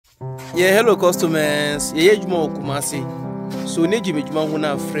Yeah, hello customers. Yeah, juma Kumasi. So ne juma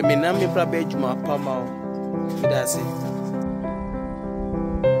huna frame na me prabe juma pama. That's it.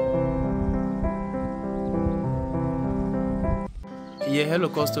 Yeah, hello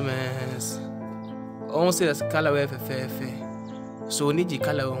customers. On say that's color we fefe. So ni ji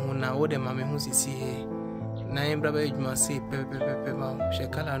color huna wo de mame hu sisi he. Na em prabe juma say pepe ma. She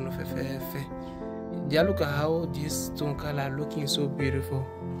color no fefe. Just look at how this stone color looking so beautiful.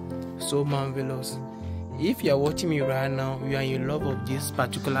 So marvelous. If you are watching me right now, you are in love of this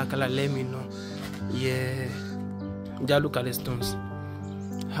particular color, let me know. Yeah, just look at the stones,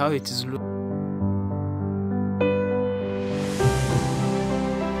 how it is look.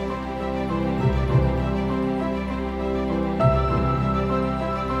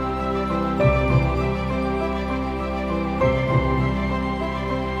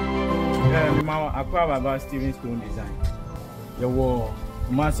 Aqua about Steven Stone design. Your wall,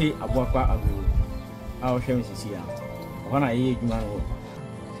 Kumasi, Abuaka Abu. Our shame is here. When I eat man,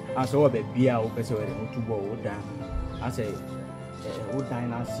 I saw a beer or person to go down. I say, wood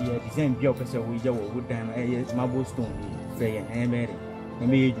dine, I see a design beer person with your wood down a marble stone, fair and hammer. And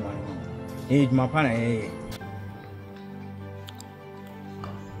me, man, age my pana.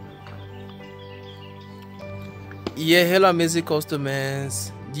 Yeah, hello, amazing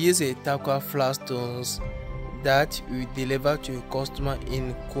customers. These are Takwa flat stones that we deliver to a customer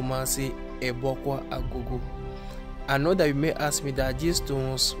in Kumasi, Ebokwa, Agogo. I know that you may ask me that these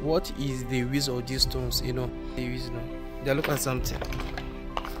stones, what is the use of these stones? You know, they look at something.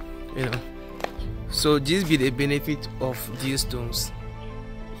 You know, so this be the benefit of these stones.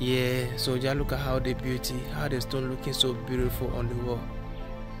 Yeah, so just look at how the beauty, how the stone looking so beautiful on the wall.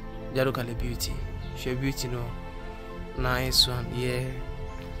 Just look at the beauty. Show beauty, you know. Nice one, yeah.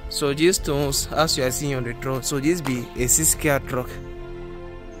 So these stones, as you are seeing on the truck, so this be a 6 truck.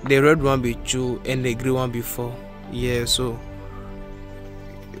 The red one be 2 and the green one be 4. Yeah, so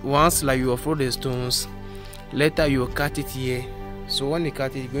once like you offload the stones, later you cut it here. So when you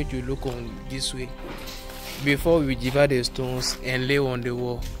cut it, you're going to look on this way before we divide the stones and lay on the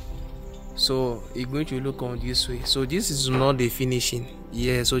wall. So you're going to look on this way. So this is not the finishing.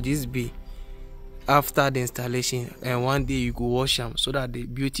 Yeah, so this be after the installation, and one day you go wash them so that the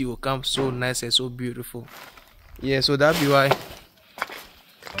beauty will come so nice and so beautiful. Yeah, so that be why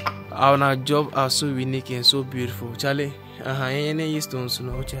our job are so unique and so beautiful. Charlie, any stones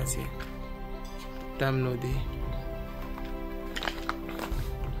no chance here. Time no day.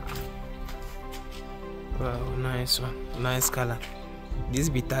 Wow, nice one, nice color. This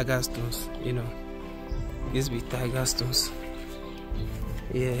be tiger stones, you know. This be tiger stones.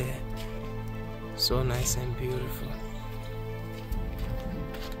 Yeah. So nice and beautiful.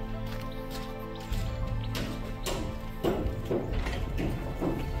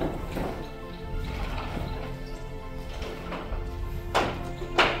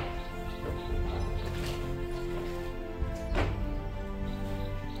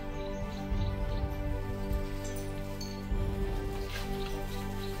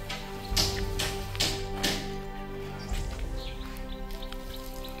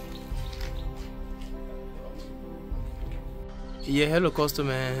 Yeah, hello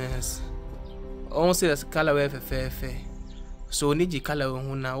customers. On say that's color we fefe. So need the color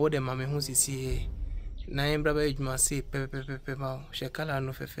huna wo de mame hu sisi he. Na em brabe juma say pepe ma. She color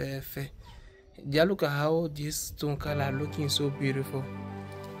no fefe. Just look at how this stone color looking so beautiful,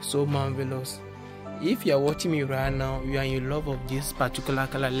 so marvelous. If you are watching me right now, you are in love of this particular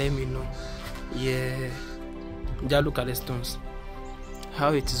color, let me know. Yeah, just look at the stones,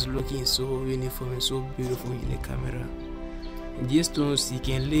 how it is looking so uniform and so beautiful in the camera. These stones you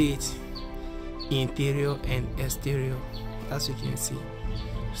can lay it interior and exterior, as you can see.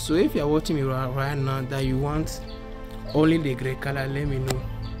 So if you are watching me right now that you want only the gray color, let me know.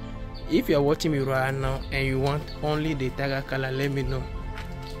 If you are watching me right now and you want only the tiger color, let me know.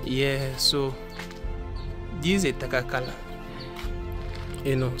 Yeah, so this is a tiger color,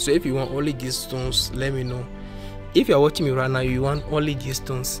 you know. So if you want only these stones, let me know. If you are watching me right now, you want only these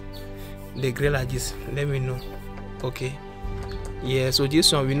stones, the gray like this, let me know. Okay. Yeah, so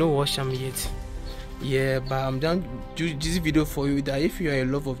this one we no wash them yet. Yeah, but I'm done do this video for you that if you are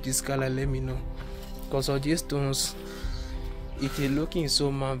in love of this color, let me know. Because of these stones, it is looking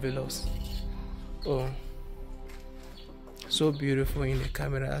so marvelous. Oh, so beautiful in the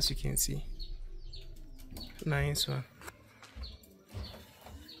camera, as you can see. Nice one.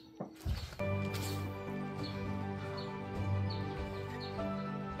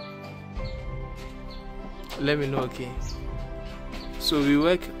 Let me know, okay. So we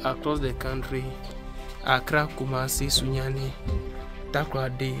work across the country: Accra, Kumasi, Sunyani,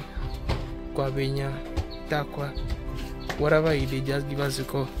 Takoradi, kwabenya, takwa, whatever you did, just give us a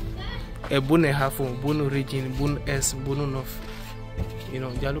call. A bone and half, bone origin, bone S, bone north. You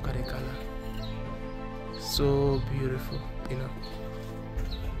know, just look at the color. So beautiful, you know.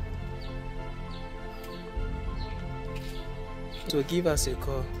 So give us a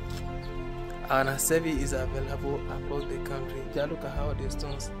call. Our service is available across the country. Just look at how the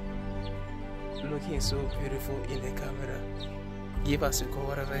stones looking so beautiful in the camera. Give us a call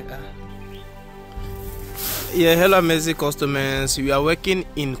wherever you are. Yeah, hello amazing customers. We are working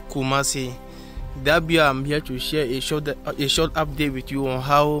in Kumasi. I'm here to share a short update with you on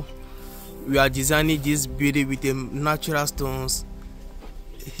how we are designing this beauty with the natural stones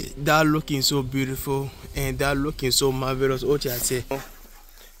that looking so beautiful and that looking so marvelous. Oh, I say,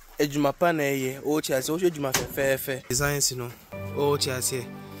 ejuma pane oh, I say, oh, ejuma fe designs, you know. Oh, I say,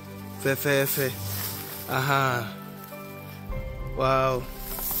 fe. Aha. Wow.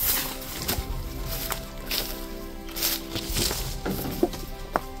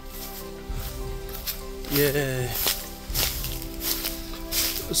 Yeah.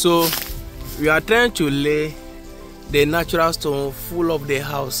 So we are trying to lay the natural stone full of the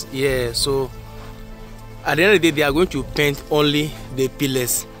house. Yeah. So at the end of the day, they are going to paint only the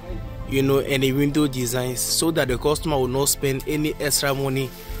pillars, you know, and the window designs, so that the customer will not spend any extra money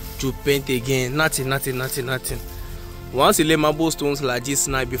to paint again. Nothing. Once you lay marble stones like this,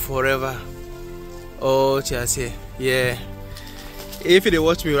 now be forever. Oh, Chelsea. Yeah. If you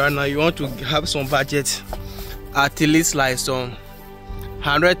watch me right now, you want to have some budget, at least like some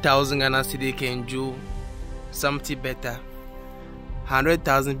 100,000 Ghana cedi can do something better.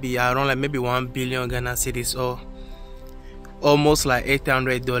 100,000 be around like maybe 1 billion Ghana cedis, or almost like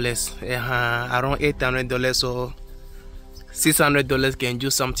 $800. Around $800 or $600 can do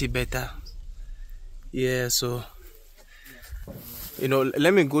something better. Yeah, so you know,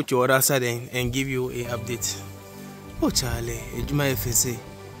 let me go to the other side and give you a update. Oh Charlie, ejuma FSA.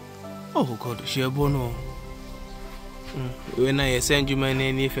 Oh God, she bono. When I send you my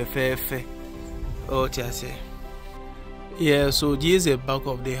name fe. Oh Charlie. Yeah, so this is the back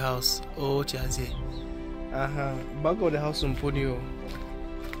of the house. Oh Charlie. Back of the house on Ponyo.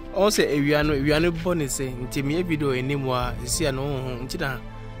 Also, we are no bonus. Until me video anymore. See, I know. Until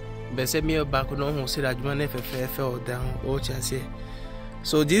but send me back no say that man fe fell down. Oh Charlie.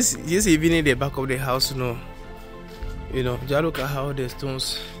 So this evening the back of the house, you know, just look at how the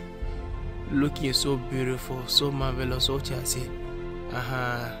stones looking so beautiful, so marvelous. So Chelsea,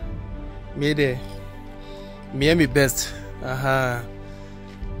 me best,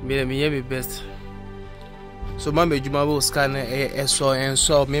 me best. So my Jumabo scan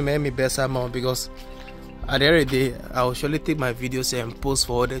so me best amount, because at the end of the day I will surely take my videos and post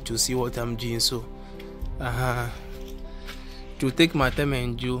for others to see what I'm doing. So to take my time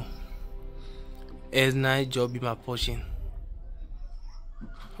and do a nice job in my portion.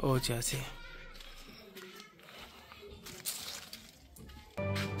 Oh, Chelsea.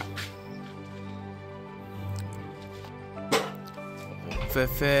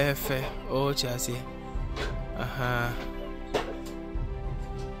 Fe. Oh, Chelsea.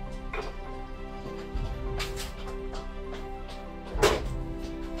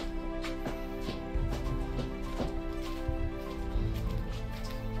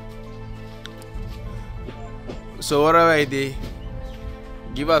 So whatever I did,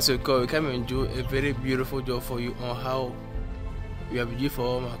 give us a call. We come and do a very beautiful job for you on how we have done for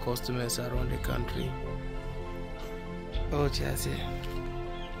all my customers around the country. Oh, Chelsea.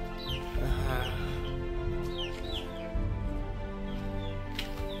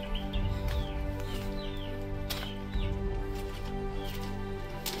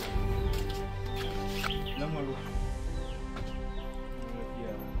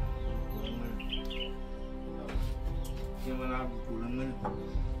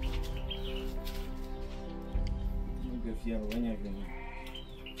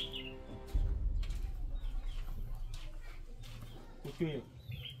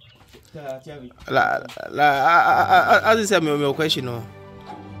 As I said, my question,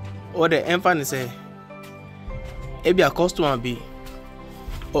 or the infant say, "Ebi a customer be,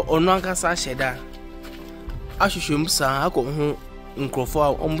 or no one can say that. I should show him some. I go home and call for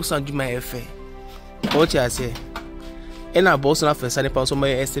almost on my affair. What I say, and I boss enough for selling pounds on my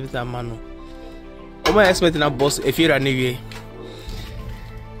estimate and man. On my estimate and boss if you're anyway.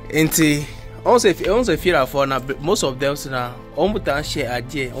 And also if you're for now, most of them now almost share a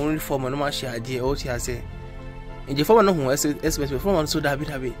day, only form and no share a day. What I say, and the form no who estimate before so that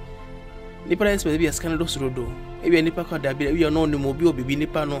bit. Nipa estimate be a scandalous road. If you nipa called that be you know the mobile be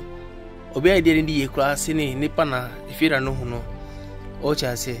nipa no. Obi I didn't the class in nipa na if you no who no. What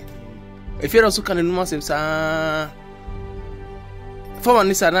I say. if you also can no sem sa form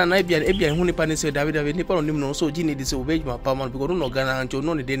ni sa na ebia hu nipa ni se David nipa no nim no so gi ni di se obejuma pa man because no gana ancho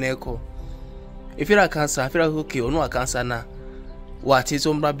no ne de na eko if you cancer if you okay no cancer na what is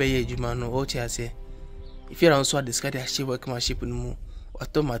ombra be ejuma no o chi ase if you also discard the shape workmanship no mu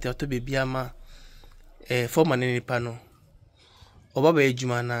automatic to be bia ma form ni nipa no oba be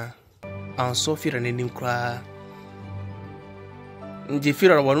ejuma na anso fira ne nim kra nje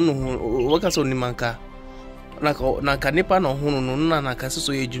fira wanu no waka so ni manka na ka nipa no hunu no na ka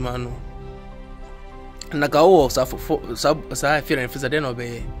so ejuma no na ka wo sa fira fisa de no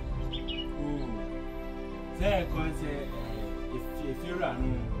be say conse if fira no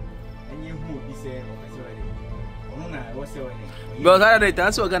enye hu bi se o ka se wede ono na wo se wede but that dey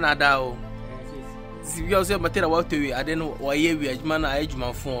tan so ga na da o si bi o se matera wa to wi ade no wa ye wi ejuma na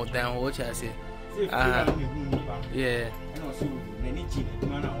ejuma fun dan o cha se ah yeah no so na ni chi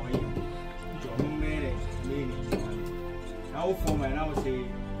ejuma na wo ye jo no mere le ni na wo form na wo se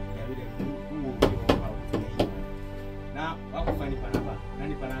ya bi de ku wo bi o ba wo na wa ko fani panaba na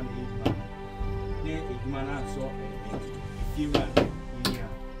ni panaba me ejuma ne ejuma na so fira ni ya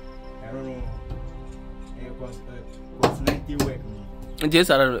I don't know was 90 work nje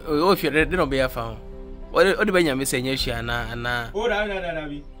sara o fira de no be ya fa o de banya me se nya hia na o da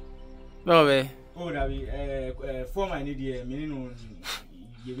bi no be o da bi form I need here me no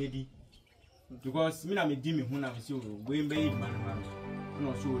ye bedi because me na me di me hu na me se o we mbe yi man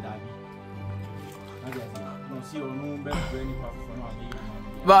no so da bi no see o no be any part for no abi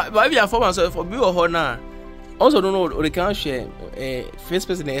but if you form so for be o na also no o can share first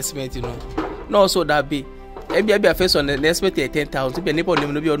person estimate you know no so that be ebia first one the estimate 10,000 be nipa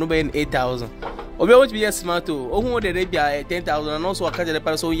no be no be 8,000 obi want to be smart o ohun de bia 10,000 and also akaje the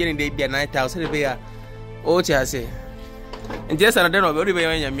person yen de bia 9,000 be ya o ti ase nje sana de no be be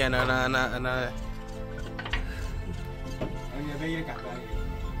yan yamia na anya be ye kaka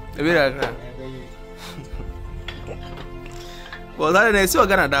e be ra well that is so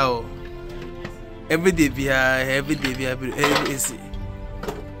gonna da o every day bia every see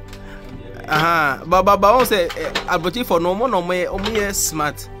baba won say advocate for no more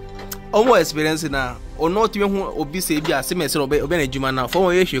smart omo experience na o no timi hu obi se bia se mese obi na ejuma na for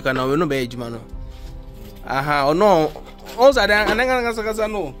we hwe kana we no be ejuma no ono on za dan ananga kasa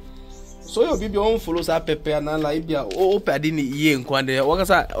no so yo bibi on follow sa pepe na la bia o padi ni iye nkwande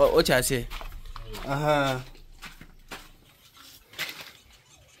wakasa o cha se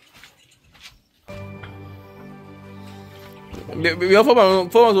we are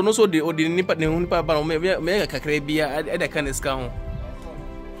for no so the nipa ne nipa ba me kakra bia e da kan iska ho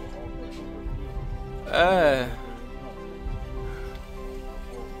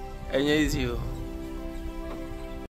enye easy